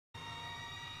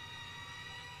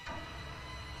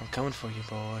I'm coming for you,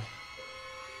 boy.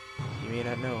 You may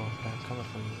not know, but I'm coming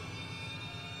for you.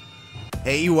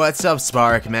 Hey, what's up,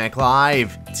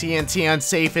 SparcMacLlVE? TNT on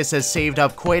Safest has saved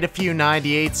up quite a few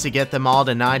 98s to get them all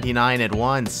to 99 at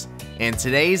once. And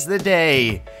today's the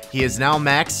day. He is now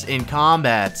maxed in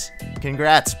combat.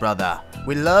 Congrats, brother.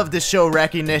 We love to show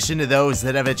recognition to those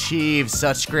that have achieved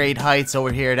such great heights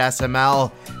over here at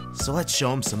SML. So let's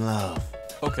show him some love.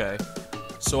 Okay,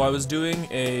 so I was doing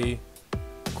a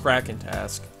Kraken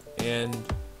task, and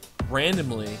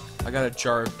randomly, I got a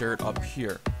jar of dirt up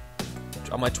here,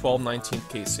 on my 1219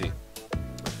 KC.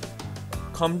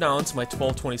 Come down to my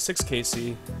 1226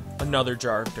 KC, another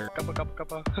jar of dirt.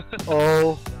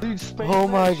 Oh, Dude, spam oh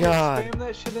my that shit, god. spam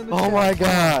that shit in the Oh chat. my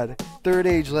god. Third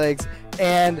age legs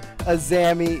and a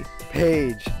Zammy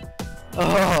page.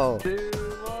 Oh. Dude,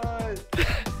 what?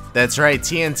 That's right,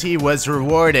 TNT was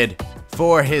rewarded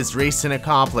for his recent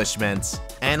accomplishments.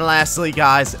 And lastly,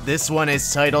 guys, this one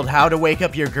is titled How to Wake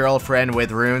Up Your Girlfriend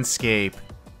with Runescape.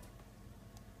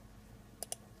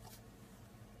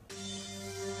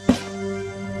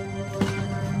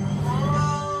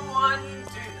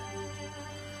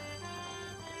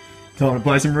 Time to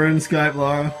play some RuneScape,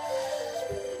 Laura.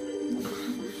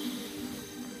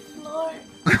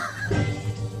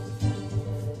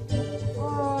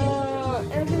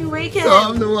 Every weekend.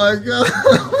 Time to wake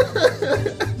up.